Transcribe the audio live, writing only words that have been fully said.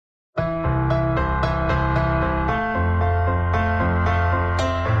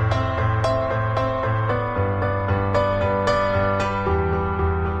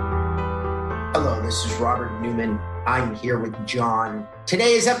This is Robert Newman. I'm here with John.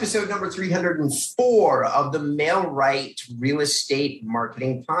 Today is episode number 304 of the Mail-Right Real Estate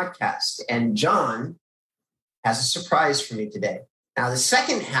Marketing Podcast. And John has a surprise for me today. Now, the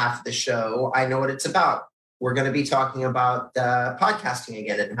second half of the show, I know what it's about. We're going to be talking about podcasting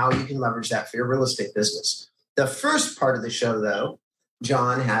again and how you can leverage that for your real estate business. The first part of the show, though,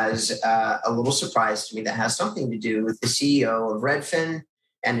 John has a little surprise to me that has something to do with the CEO of Redfin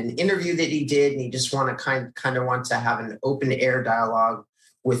and an interview that he did. And he just want to kind of want to have an open air dialogue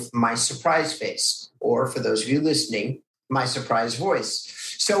with my surprise face, or for those of you listening, my surprise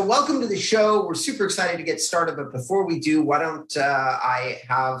voice. So welcome to the show. We're super excited to get started. But before we do, why don't I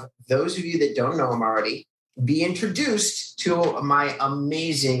have those of you that don't know him already be introduced to my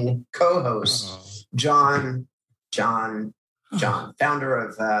amazing co-host, John, founder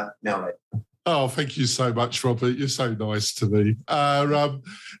of Mail-Right. Oh, thank you so much, Robert. You're so nice to me. I'm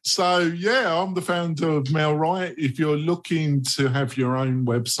the founder of Mail-Right. If you're looking to have your own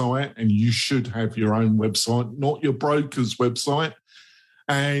website, and you should have your own website, not your broker's website,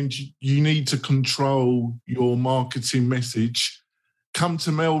 and you need to control your marketing message, come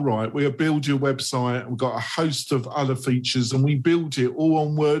to Mail-Right. We'll build your website. We've got a host of other features, and we build it all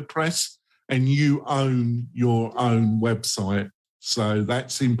on WordPress, and you own your own website. So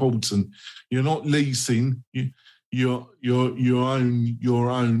that's important. You're not leasing. You own your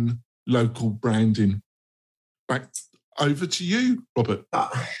own local branding. Back over to you, Robert.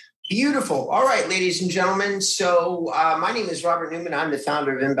 Beautiful. All right, ladies and gentlemen. So my name is Robert Newman. I'm the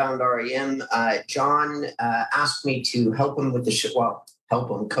founder of Inbound REM. John asked me to help him with the show. Well,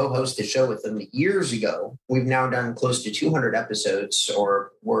 help him co-host the show with him years ago. We've now done close to 200 episodes,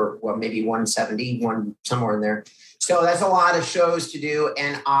 or maybe 170, somewhere in there. So that's a lot of shows to do.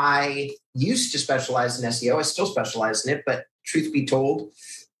 And I used to specialize in SEO. I still specialize in it. But truth be told,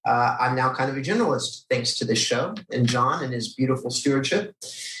 I'm now kind of a generalist, thanks to this show and John and his beautiful stewardship.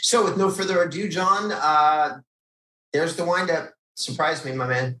 So with no further ado, John, there's the wind-up. Surprise me, my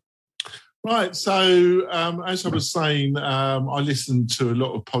man. Right. So as I was saying, I listen to a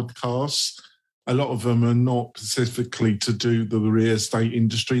lot of podcasts. A lot of them are not specifically to do the real estate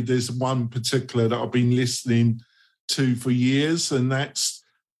industry. There's one particular that I've been listening to for years, and that's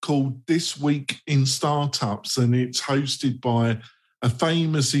called This Week in Startups, and it's hosted by a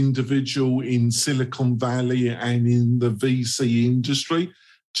famous individual in Silicon Valley and in the VC industry,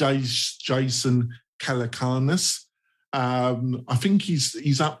 Jason Calacanis. I think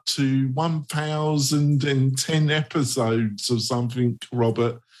he's up to 1,010 episodes or something,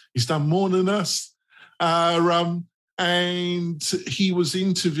 Robert. He's done more than us. And he was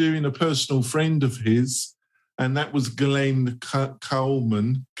interviewing a personal friend of his, and that was Glenn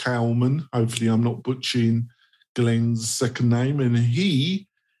Coleman. Hopefully I'm not butchering Glenn's second name. And he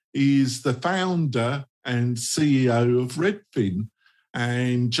is the founder and CEO of Redfin.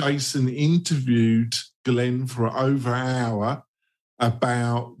 And Jason interviewed Glenn for over an hour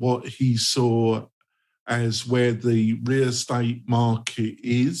about what he saw as where the real estate market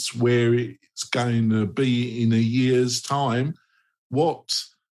is, where it's going to be in a year's time, what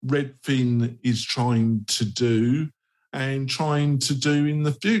Redfin is trying to do and trying to do in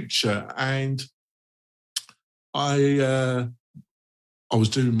the future. And I was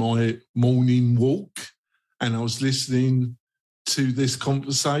doing my morning walk, and I was listening to this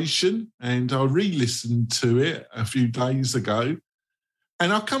conversation, and I re-listened to it a few days ago,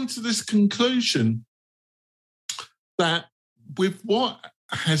 and I come to this conclusion that with what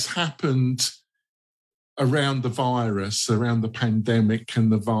has happened around the virus, around the pandemic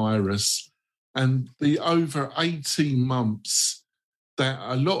and the virus, and the over 18 months that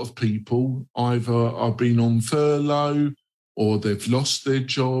a lot of people either are been on furlough, or they've lost their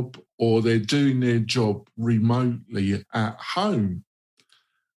job, or they're doing their job remotely at home.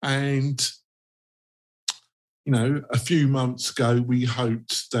 And, you know, a few months ago, we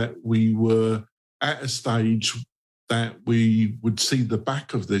hoped that we were at a stage that we would see the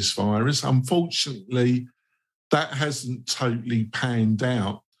back of this virus. Unfortunately, that hasn't totally panned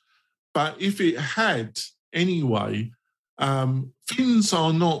out. But if it had anyway, things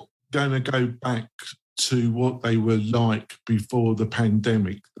are not going to go back to what they were like before the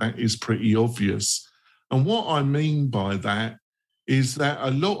pandemic. That is pretty obvious. And what I mean by that is that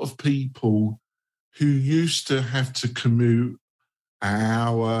a lot of people who used to have to commute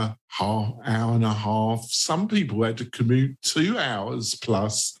hour and a half, some people had to commute 2 hours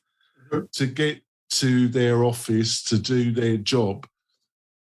plus to get to their office to do their job.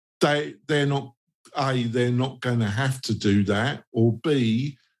 They're not going to have to do that, or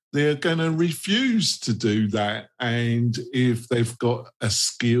B, they're going to refuse to do that. And if they've got a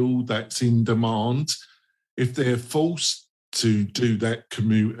skill that's in demand, if they're forced to do that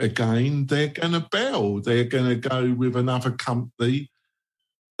commute again, they're going to bail. They're going to go with another company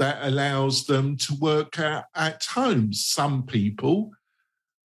that allows them to work at home. Some people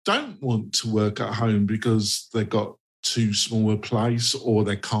don't want to work at home because they've got too small a place or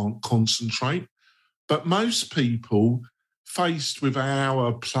they can't concentrate. But most people, faced with an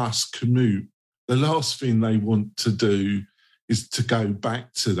hour-plus commute, the last thing they want to do is to go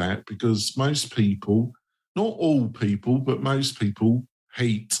back to that, because most people, not all people, but most people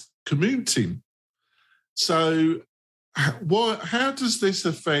hate commuting. So how does this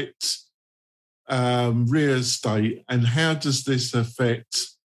affect real estate, and how does this affect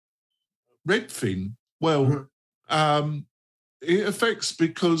Redfin? Well, it affects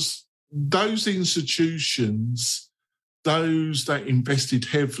because those institutions, those that invested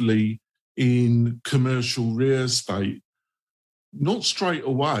heavily in commercial real estate, not straight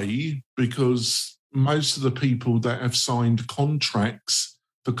away, because most of the people that have signed contracts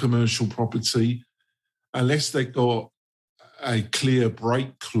for commercial property, unless they got a clear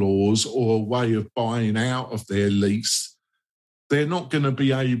break clause or a way of buying out of their lease, they're not going to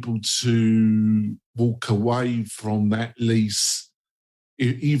be able to walk away from that lease,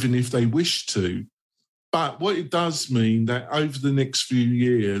 even if they wish to. But what it does mean that over the next few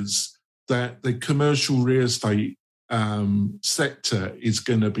years, that the commercial real estate sector is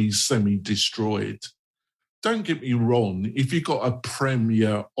going to be semi-destroyed. Don't get me wrong, if you've got a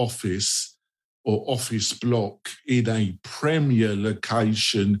premier office or office block in a premier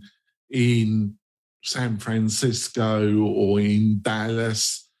location in San Francisco or in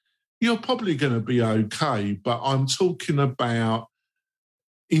Dallas, you're probably going to be okay. But I'm talking about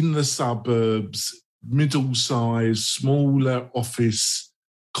in the suburbs, middle-sized, smaller office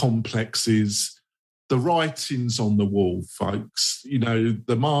complexes. The writing's on the wall, folks. You know,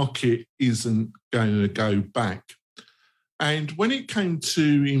 the market isn't going to go back. And when it came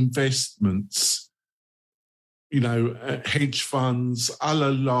to investments, you know, hedge funds,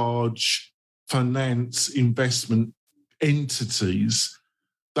 other large finance investment entities,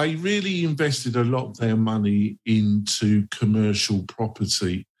 they really invested a lot of their money into commercial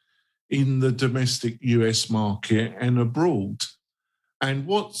property in the domestic US market and abroad. And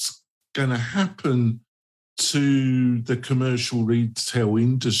what's going to happen to the commercial retail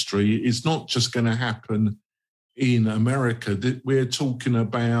industry is not just going to happen in America. We're talking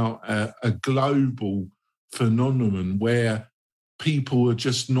about a global phenomenon where people are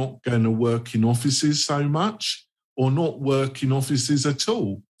just not going to work in offices so much, or not work in offices at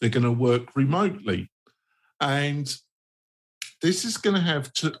all. They're going to work remotely. And this is going to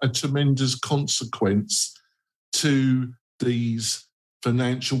have a tremendous consequence to these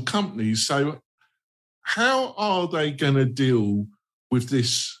financial companies. So how are they going to deal with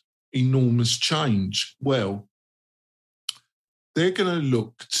this enormous change? Well, they're going to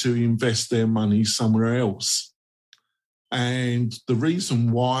look to invest their money somewhere else. And the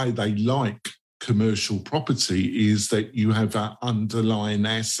reason why they like commercial property is that you have an underlying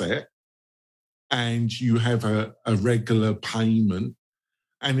asset and you have a regular payment,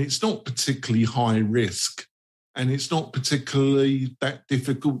 and it's not particularly high risk, and it's not particularly that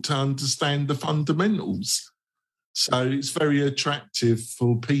difficult to understand the fundamentals. So it's very attractive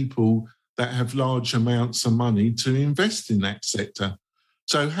for people that have large amounts of money to invest in that sector.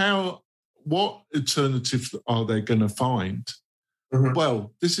 So what alternative are they going to find? Mm-hmm.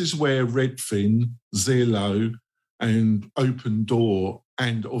 Well, this is where Redfin, Zillow, and Open Door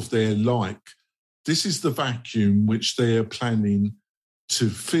and of their like, this is the vacuum which they are planning to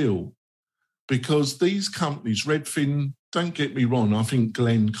fill. Because these companies, Redfin, don't get me wrong, I think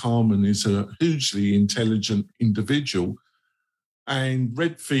Glenn Carman is a hugely intelligent individual, and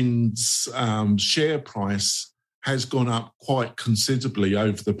Redfin's share price has gone up quite considerably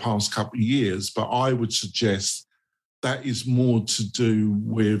over the past couple of years, but I would suggest that is more to do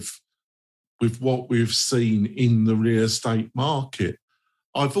with what we've seen in the real estate market.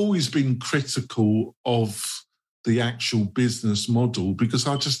 I've always been critical of the actual business model because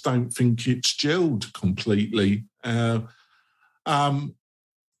I just don't think it's gelled completely. But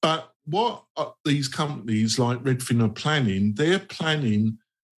what these companies like Redfin are planning, they're planning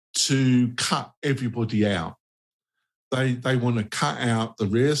to cut everybody out. They want to cut out the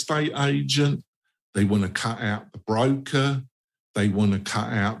real estate agent. They want to cut out the broker. They want to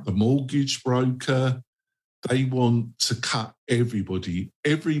cut out the mortgage broker. They want to cut everybody.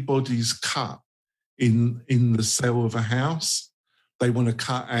 Everybody's cut in the sale of a house. They want to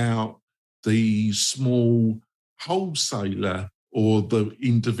cut out the small wholesaler or the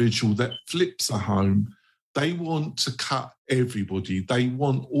individual that flips a home, they want to cut everybody. They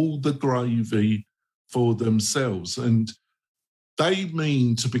want all the gravy for themselves. And they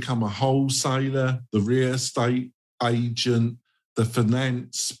mean to become a wholesaler, the real estate agent, the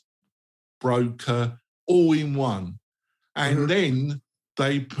finance broker, all in one. And then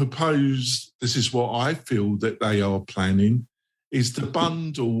they propose, this is what I feel that they are planning, is to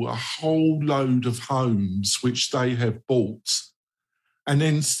bundle a whole load of homes which they have bought and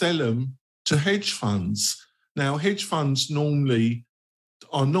then sell them to hedge funds. Now, hedge funds normally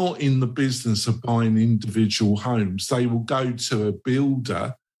are not in the business of buying individual homes. They will go to a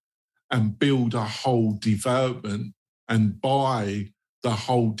builder and build a whole development and buy the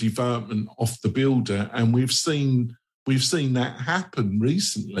whole development off the builder. And we've seen that happen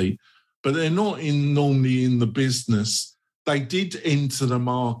recently, but they're not normally in the business. They did enter the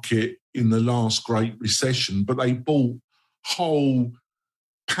market in the last Great Recession, but they bought whole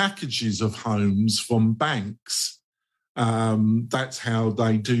packages of homes from banks. That's how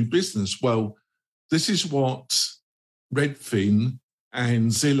they do business. Well, this is what Redfin and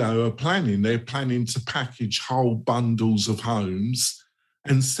Zillow are planning. They're planning to package whole bundles of homes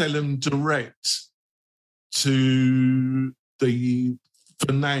and sell them direct to the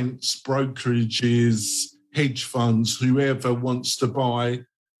finance brokerages, hedge funds, whoever wants to buy.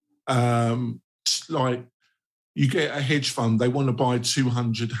 Like you get a hedge fund, they want to buy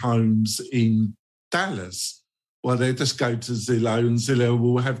 200 homes in Dallas. Well, they just go to Zillow and Zillow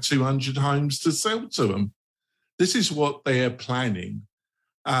will have 200 homes to sell to them. This is what they're planning.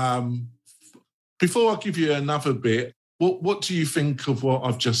 Before I give you another bit, what do you think of what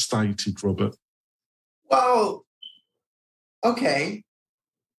I've just stated, Robert? Well, okay.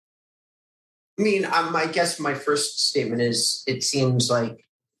 I mean, I guess my first statement is it seems like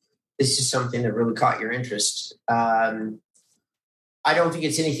this is something that really caught your interest. I don't think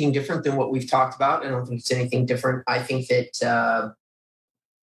it's anything different than what we've talked about. I don't think it's anything different. I think that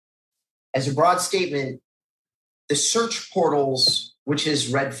as a broad statement, the search portals, which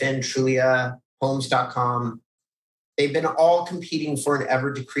is Redfin, Trulia, Homes.com, they've been all competing for an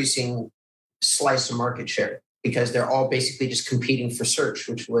ever-decreasing slice of market share because they're all basically just competing for search,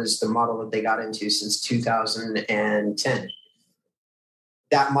 which was the model that they got into since 2010.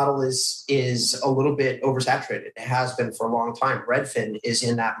 That model is a little bit oversaturated. It has been for a long time. Redfin is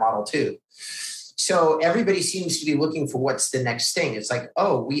in that model too. So everybody seems to be looking for what's the next thing. It's like,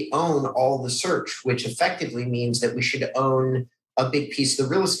 oh, we own all the search, which effectively means that we should own a big piece of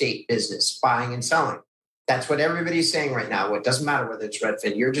the real estate business, buying and selling. That's what everybody's saying right now. It doesn't matter whether it's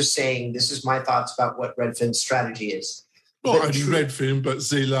Redfin. You're just saying this is my thoughts about what Redfin's strategy is. Not only Redfin, but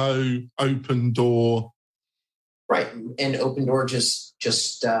Zillow, Open Door. Right. And Open Door just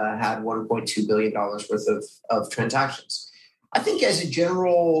had $1.2 billion worth of transactions. I think as a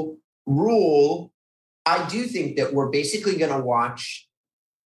general rule, I do think that we're basically going to watch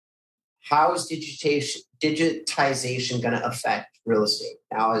how is digitization going to affect real estate.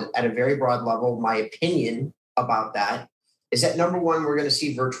 Now, at a very broad level, my opinion about that is that number one, we're going to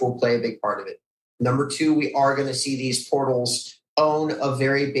see virtual play a big part of it. Number two, we are going to see these portals own a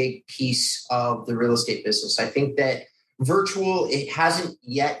very big piece of the real estate business. I think that virtual, it hasn't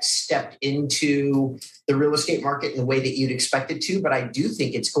yet stepped into the real estate market in the way that you'd expect it to, but I do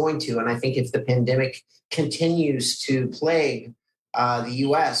think it's going to. And I think if the pandemic continues to plague the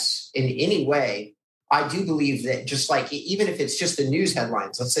US in any way, I do believe that just like, even if it's just the news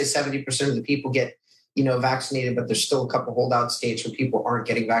headlines, let's say 70% of the people get, vaccinated, but there's still a couple holdout states where people aren't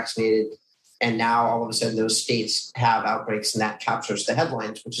getting vaccinated. And now all of a sudden those states have outbreaks and that captures the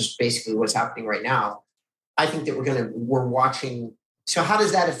headlines, which is basically what's happening right now. I think that we're watching. So how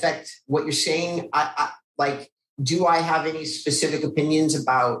does that affect what you're saying? Do I have any specific opinions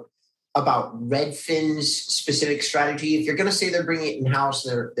about Redfin's specific strategy? If you're going to say they're bringing it in-house,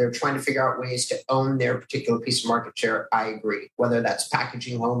 they're trying to figure out ways to own their particular piece of market share, I agree. Whether that's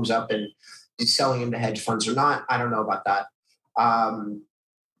packaging homes up and selling them to hedge funds or not, I don't know about that.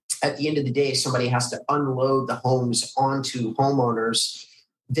 At the end of the day, somebody has to unload the homes onto homeowners.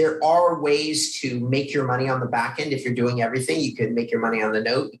 There are ways to make your money on the back end. If you're doing everything, you can make your money on the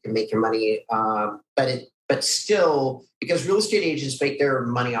note. You can make your money, but still, because real estate agents make their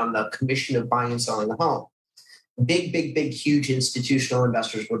money on the commission of buying and selling the home. Big, huge institutional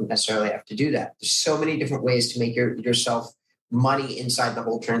investors wouldn't necessarily have to do that. There's so many different ways to make yourself money inside the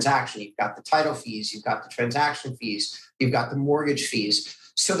whole transaction. You've got the title fees, you've got the transaction fees, you've got the mortgage fees.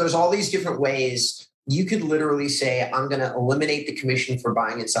 So there's all these different ways. You could literally say, I'm going to eliminate the commission for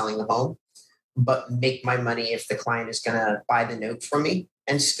buying and selling the home, but make my money if the client is going to buy the note from me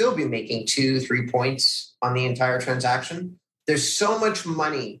and still be making 2-3 points on the entire transaction. there's so much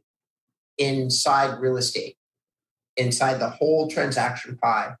money inside real estate, inside the whole transaction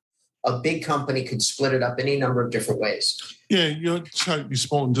pie. A big company could split it up any number of different ways. Yeah, you're totally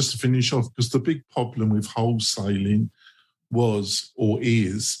spot on. Just to finish off, because the big problem with wholesaling was or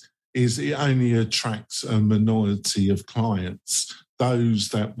is it only attracts a minority of clients, those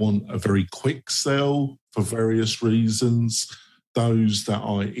that want a very quick sell for various reasons, those that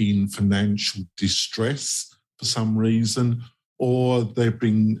are in financial distress for some reason, or they've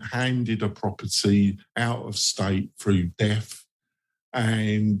been handed a property out of state through death,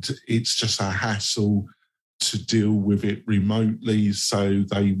 and it's just a hassle to deal with it remotely, so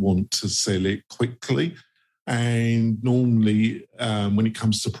they want to sell it quickly. And normally, when it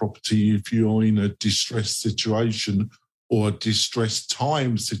comes to property, if you're in a distressed situation or a distressed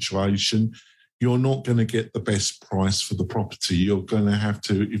time situation, you're not going to get the best price for the property. You're going to have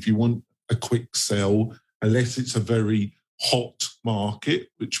to, if you want a quick sell, unless it's a very hot market,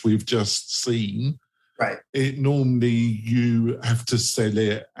 which we've just seen, right? It normally you have to sell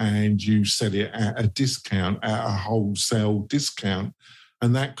it, and you sell it at a discount, at a wholesale discount,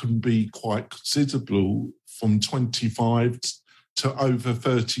 and that can be quite considerable, from 25 to over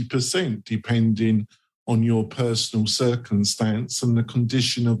 30%, depending on your personal circumstance and the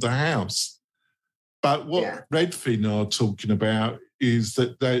condition of the house. But what Redfin are talking about is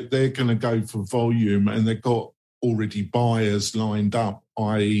that they're going to go for volume, and they've got already buyers lined up,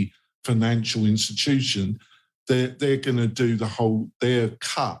 i.e. financial institution. They're going to do their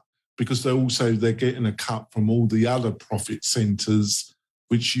cut, because they're getting a cut from all the other profit centres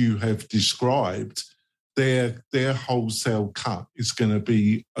which you have described. Their wholesale cut is going to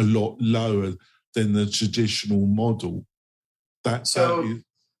be a lot lower than the traditional model. I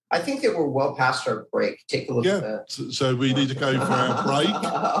think that we're well past our break. Take a look at that. So we need to go for our break.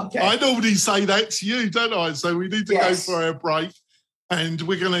 Okay. I normally say that to you, don't I? So we need to go for our break, and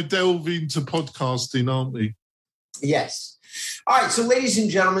we're going to delve into podcasting, aren't we? Yes. All right. So ladies and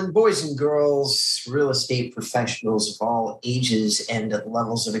gentlemen, boys and girls, real estate professionals of all ages and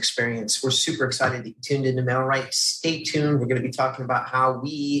levels of experience, we're super excited that you tuned into MailRight. Stay tuned. We're going to be talking about how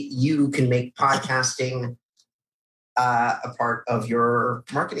you can make podcasting a part of your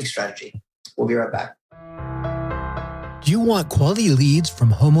marketing strategy. We'll be right back. Do you want quality leads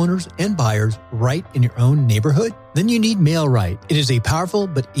from homeowners and buyers right in your own neighborhood? Then you need MailRight. It is a powerful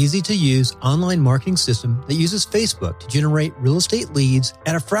but easy-to-use online marketing system that uses Facebook to generate real estate leads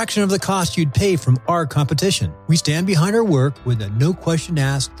at a fraction of the cost you'd pay from our competition. We stand behind our work with a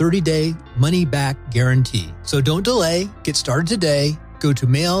no-question-asked 30-day money-back guarantee. So don't delay. Get started today. Go to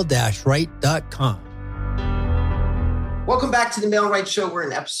mail-right.com. Welcome back to the MailRight Show. We're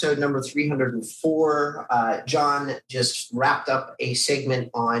in episode number 304. John just wrapped up a segment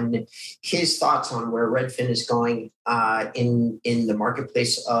on his thoughts on where Redfin is going in the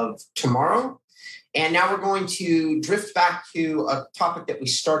marketplace of tomorrow. And now we're going to drift back to a topic that we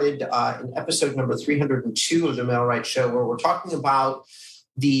started in episode number 302 of the MailRight Show, where we're talking about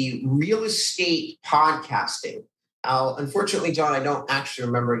the real estate podcasting. Unfortunately, John, I don't actually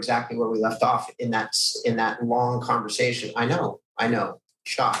remember exactly where we left off in that long conversation. I know.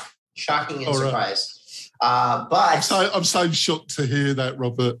 Shocking and surprise. But I'm so shocked to hear that,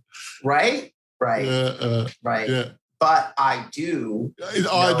 Robert. Right. Right. Yeah. But I do.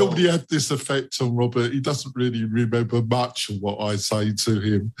 I normally have this effect on Robert. He doesn't really remember much of what I say to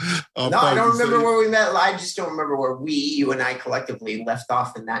him. I don't remember where we met. I just don't remember where you and I collectively left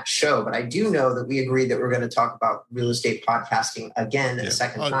off in that show. But I do know that we agreed that we're going to talk about real estate podcasting again a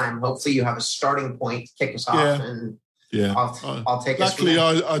second time. Hopefully you have a starting point to kick us off. And I'll take us. Luckily,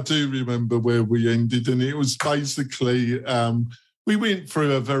 I do remember where we ended. And it was basically... we went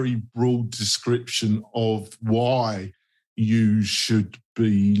through a very broad description of why you should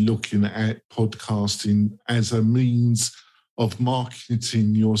be looking at podcasting as a means of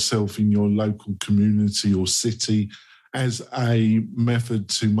marketing yourself in your local community or city, as a method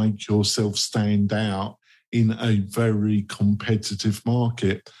to make yourself stand out in a very competitive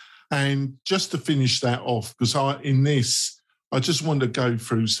market. And just to finish that off, because I just want to go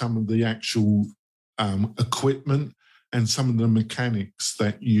through some of the actual equipment and some of the mechanics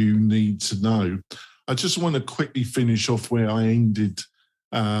that you need to know. I just want to quickly finish off where I ended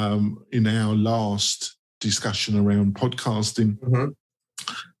in our last discussion around podcasting. Mm-hmm.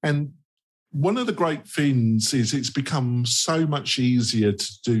 And one of the great things is it's become so much easier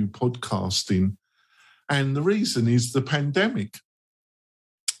to do podcasting. And the reason is the pandemic,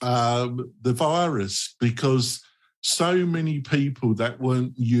 the virus, because so many people that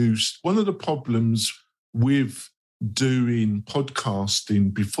weren't used. One of the problems with doing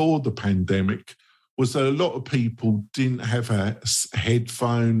podcasting before the pandemic was that a lot of people didn't have a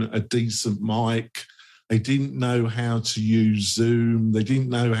headphone, a decent mic. They didn't know how to use Zoom. They didn't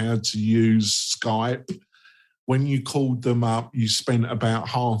know how to use Skype. When you called them up, you spent about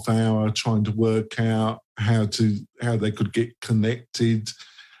half hour trying to work out how they could get connected.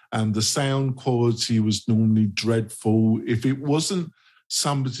 And the sound quality was normally dreadful. If it wasn't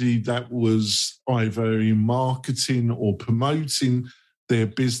somebody that was either in marketing or promoting their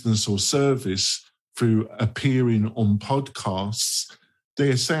business or service through appearing on podcasts,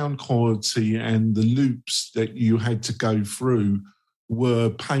 their sound quality and the loops that you had to go through were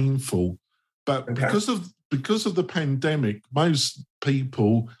painful. But because of the pandemic, most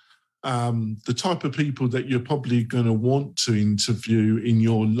people, the type of people that you're probably going to want to interview in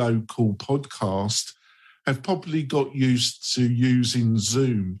your local podcast have probably got used to using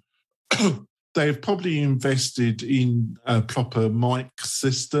Zoom. They've probably invested in a proper mic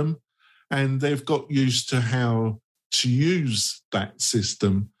system, and they've got used to how to use that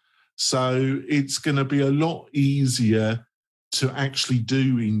system. So it's going to be a lot easier to actually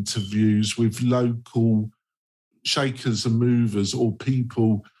do interviews with local shakers and movers or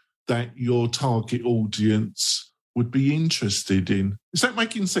people that your target audience would be interested in. Is that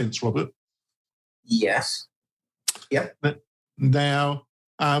making sense, Robert? Yes. Yep. Now,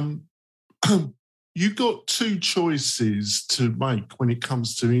 you got two choices to make when it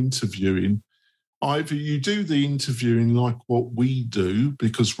comes to interviewing. Either you do the interviewing like what we do,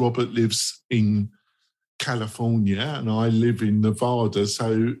 because Robert lives in California and I live in Nevada,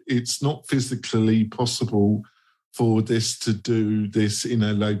 so it's not physically possible for this to do this in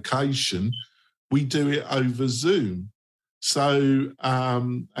a location. We do it over Zoom. So,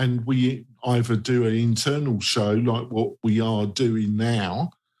 and we either do an internal show like what we are doing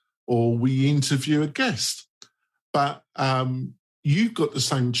now, or we interview a guest. But you've got the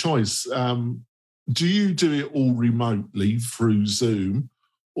same choice. Do you do it all remotely through Zoom,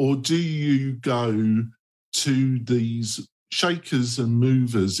 or do you go to these shakers and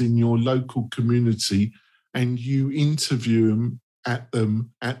movers in your local community and you interview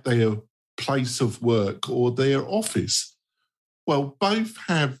them at their place of work or their office? Well, both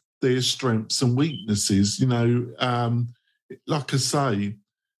have their strengths and weaknesses. You know, like I say,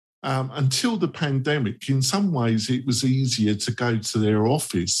 until the pandemic, in some ways it was easier to go to their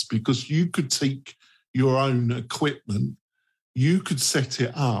office because you could take your own equipment, you could set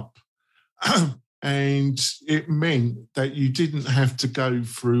it up, and it meant that you didn't have to go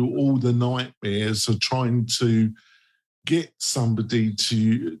through all the nightmares of trying to get somebody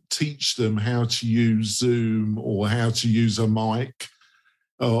to teach them how to use Zoom or how to use a mic.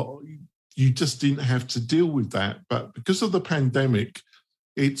 You just didn't have to deal with that. But because of the pandemic,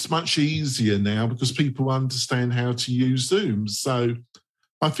 it's much easier now because people understand how to use Zoom. So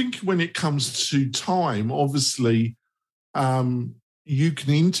I think when it comes to time, obviously, you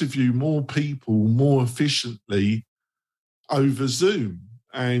can interview more people more efficiently over Zoom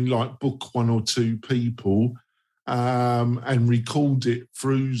and like book one or two people and record it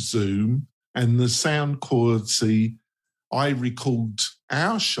through Zoom. And the sound quality, I record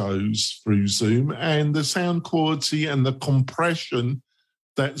our shows through Zoom, and the sound quality and the compression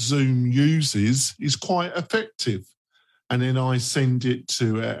that Zoom uses is quite effective. And then I send it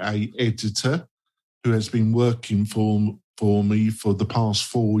to a editor who has been working for me for the past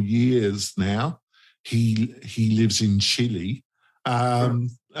 4 years now. He lives in Chile, and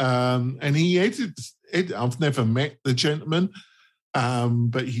he edits. I've never met the gentleman,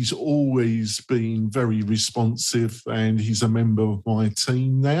 but he's always been very responsive, and he's a member of my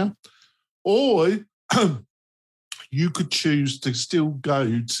team now. Or you could choose to still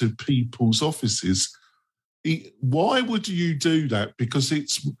go to people's offices. Why would you do that? Because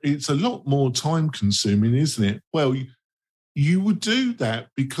it's a lot more time consuming, isn't it? Well, you would do that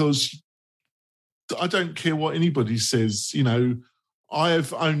because I don't care what anybody says. You know, I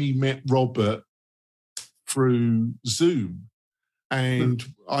have only met Robert through Zoom, and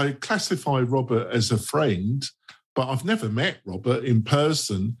I classify Robert as a friend, but I've never met Robert in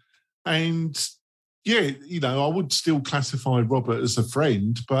person. And yeah, you know, I would still classify Robert as a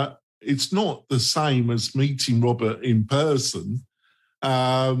friend, but it's not the same as meeting Robert in person.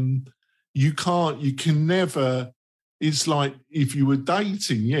 You can never, it's like if you were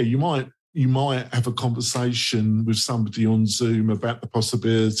dating, yeah, you might have a conversation with somebody on Zoom about the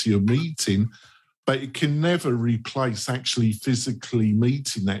possibility of meeting, but it can never replace actually physically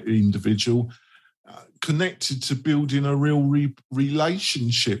meeting that individual, connected to building a real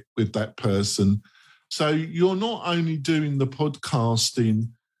relationship with that person. So you're not only doing the podcasting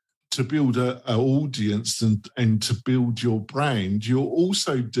to build an audience and to build your brand, you're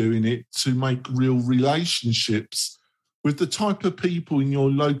also doing it to make real relationships with the type of people in your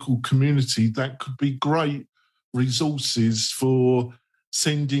local community that could be great resources for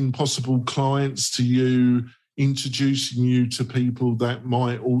sending possible clients to you, introducing you to people that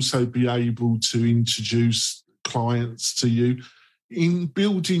might also be able to introduce clients to you, in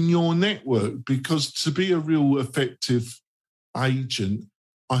building your network. Because to be a real effective agent,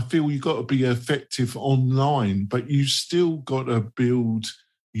 I feel you've got to be effective online, but you still got to build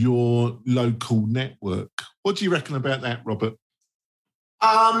your local network. What do you reckon about that, Robert?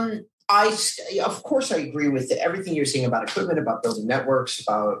 Of course, I agree with everything you're saying about equipment, about building networks,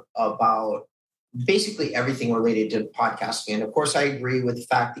 about basically everything related to podcasting. And of course, I agree with the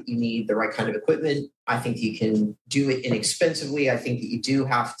fact that you need the right kind of equipment. I think you can do it inexpensively. I think that you do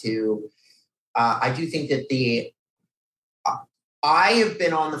have to. I do think that I have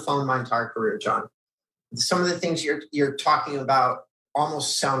been on the phone my entire career, John. Some of the things you're talking about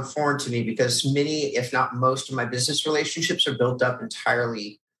almost sound foreign to me, because many, if not most, of my business relationships are built up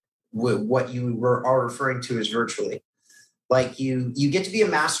entirely with what you are referring to as virtually. Like you get to be a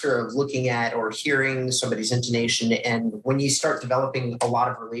master of looking at or hearing somebody's intonation. And when you start developing a lot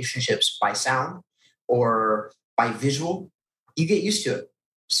of relationships by sound or by visual, you get used to it.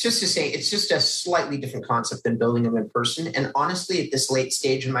 It's just to say, it's just a slightly different concept than building them in person. And honestly, at this late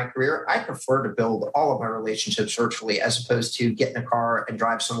stage in my career, I prefer to build all of my relationships virtually, as opposed to get in a car and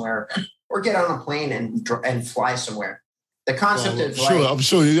drive somewhere or get on a plane and fly somewhere. The concept of I'm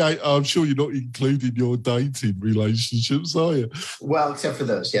sure you're not including your dating relationships, are you? Well, except for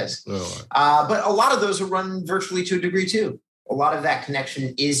those, yes. All right. But a lot of those are run virtually to a degree too. A lot of that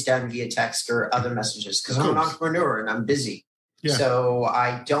connection is done via text or other messages, because I'm an entrepreneur and I'm busy. Yeah. So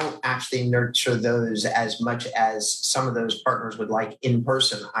I don't actually nurture those as much as some of those partners would like in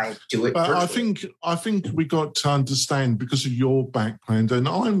person. I do it virtually. I think we got to understand, because of your background, and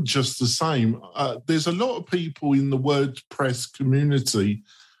I'm just the same. There's a lot of people in the WordPress community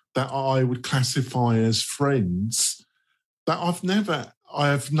that I would classify as friends that I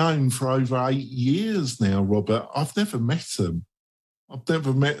have known for over 8 years now, Robert. I've never met them. I've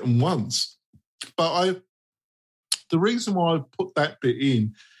never met them once. But the reason why I put that bit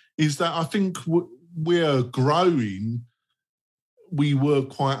in is that I think we're growing. We were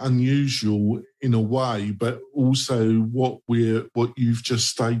quite unusual in a way, but also what you've just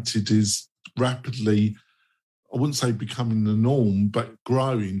stated is rapidly, I wouldn't say becoming the norm, but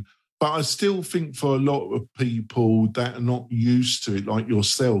growing. But I still think for a lot of people that are not used to it, like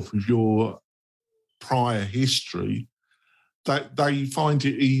yourself with your prior history, that they find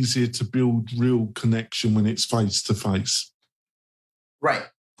it easier to build real connection when it's face to face. Right.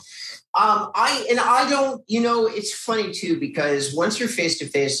 I don't, it's funny too, because once you're face to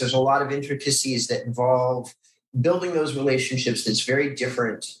face, there's a lot of intricacies that involve building those relationships that's very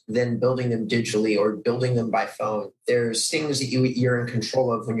different than building them digitally or building them by phone. There's things that you're in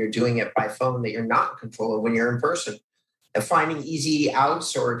control of when you're doing it by phone that you're not in control of when you're in person. And finding easy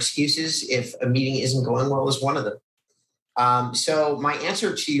outs or excuses if a meeting isn't going well is one of them. So my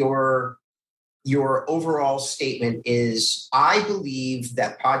answer to your overall statement is, I believe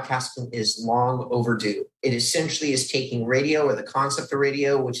that podcasting is long overdue. It essentially is taking radio, or the concept of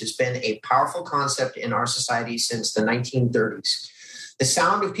radio, which has been a powerful concept in our society since the 1930s. The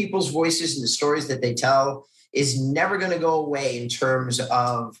sound of people's voices and the stories that they tell is never going to go away in terms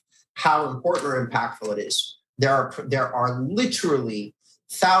of how important or impactful it is. There are literally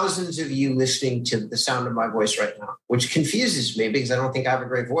thousands of you listening to the sound of my voice right now, which confuses me because I don't think I have a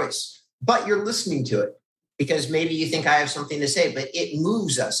great voice. But you're listening to it because maybe you think I have something to say, but it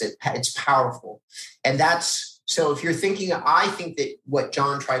moves us. It's powerful. And so if you're thinking, I think that what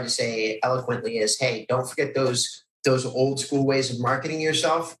John tried to say eloquently is, hey, don't forget those old school ways of marketing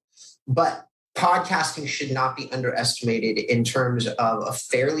yourself. But podcasting should not be underestimated in terms of a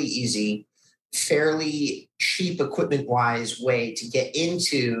fairly easy, fairly cheap equipment-wise way to get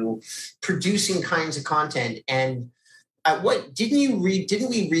into producing kinds of content. And didn't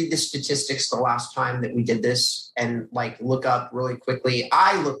we read the statistics the last time that we did this and look up really quickly?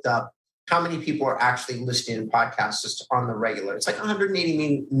 I looked up how many people are actually listening to podcasts just on the regular. It's like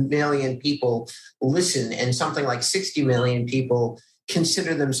 180 million people listen, and something like 60 million people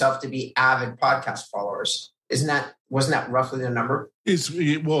consider themselves to be avid podcast followers. Wasn't that roughly the number?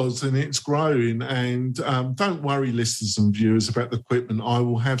 It was, and it's growing. And don't worry, listeners and viewers, about the equipment. I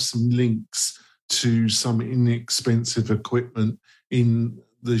will have some links to some inexpensive equipment in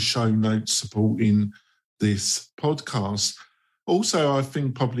the show notes supporting this podcast. Also, I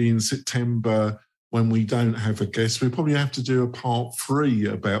think probably in September when we don't have a guest. We probably have to do a part 3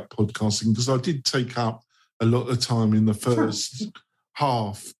 about podcasting, because I did take up a lot of time in the first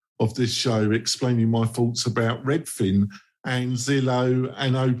half of this show explaining my thoughts about Redfin and Zillow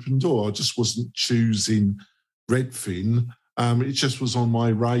and Open Door. I just wasn't choosing Redfin. It just was on my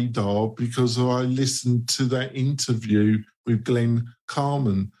radar because I listened to that interview with Glenn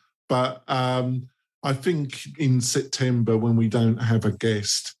Carman. But I think in September, when we don't have a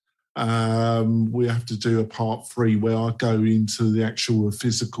guest, we have to do a part 3 where I go into the actual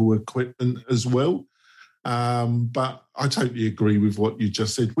physical equipment as well. But I totally agree with what you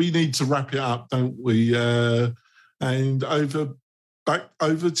just said. We need to wrap it up, don't we? And back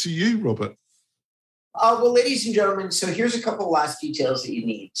over to you, Robert. Well, ladies and gentlemen, so here's a couple of last details that you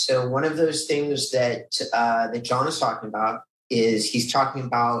need. So one of those things that John is talking about is he's talking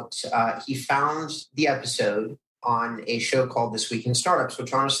about he found the episode on a show called This Week in Startups,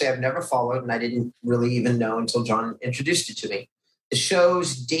 which honestly I've never followed and I didn't really even know until John introduced it to me. The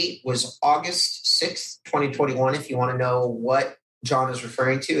show's date was August 6th, 2021. If you want to know what John is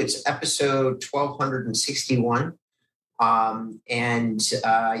referring to, it's episode 1261. And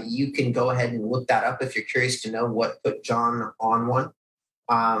you can go ahead and look that up if you're curious to know what put John on one.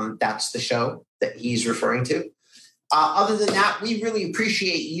 That's the show that he's referring to. Other than that, we really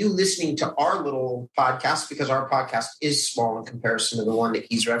appreciate you listening to our little podcast, because our podcast is small in comparison to the one that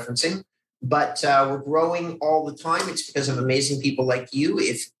he's referencing. But we're growing all the time. It's because of amazing people like you.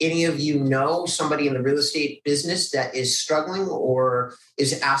 If any of you know somebody in the real estate business that is struggling or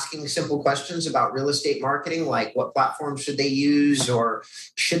is asking simple questions about real estate marketing, like what platform should they use, or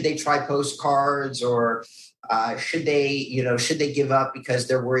should they try postcards, or should they give up because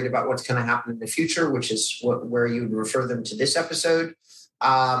they're worried about what's going to happen in the future, which is where you would refer them to this episode.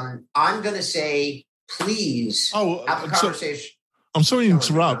 I'm going to say, please have a conversation. I'm sorry to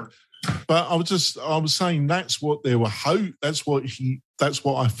interrupt. But I was saying that's what they were that's what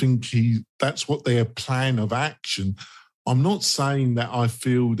I think that's what their plan of action. I'm not saying that I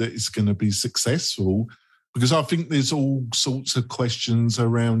feel that it's going to be successful, because I think there's all sorts of questions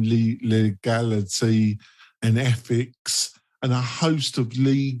around legality and ethics and a host of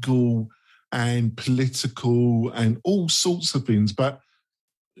legal and political and all sorts of things. But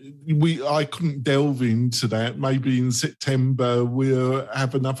I couldn't delve into that. Maybe in September we'll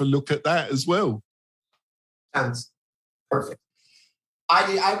have another look at that as well. Sounds perfect.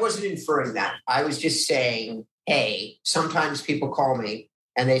 I wasn't inferring that. I was just saying, hey, sometimes people call me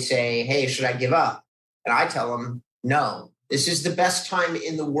and they say, hey, should I give up? And I tell them, no, this is the best time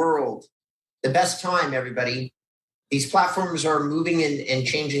in the world. The best time, everybody. These platforms are moving and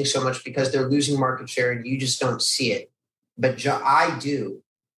changing so much because they're losing market share and you just don't see it. But I do.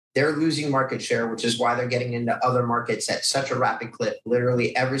 They're losing market share, which is why they're getting into other markets at such a rapid clip.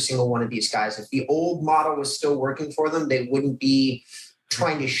 Literally every single one of these guys, if the old model was still working for them, they wouldn't be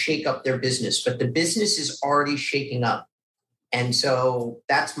trying to shake up their business. But the business is already shaking up. And so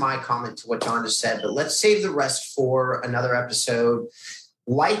that's my comment to what John just said. But let's save the rest for another episode.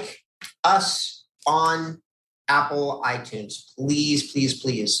 Like us on Apple iTunes. Please, please,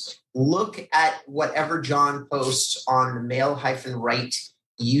 please look at whatever John posts on the Mail-Right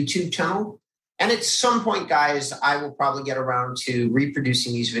YouTube channel. And at some point, guys, I will probably get around to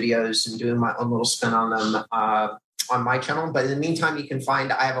reproducing these videos and doing my own little spin on them on my channel. But in the meantime, you can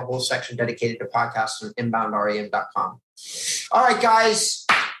find, I have a whole section dedicated to podcasts on inboundrem.com. All right, guys,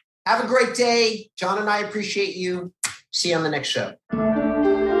 have a great day. John and I appreciate you. See you on the next show.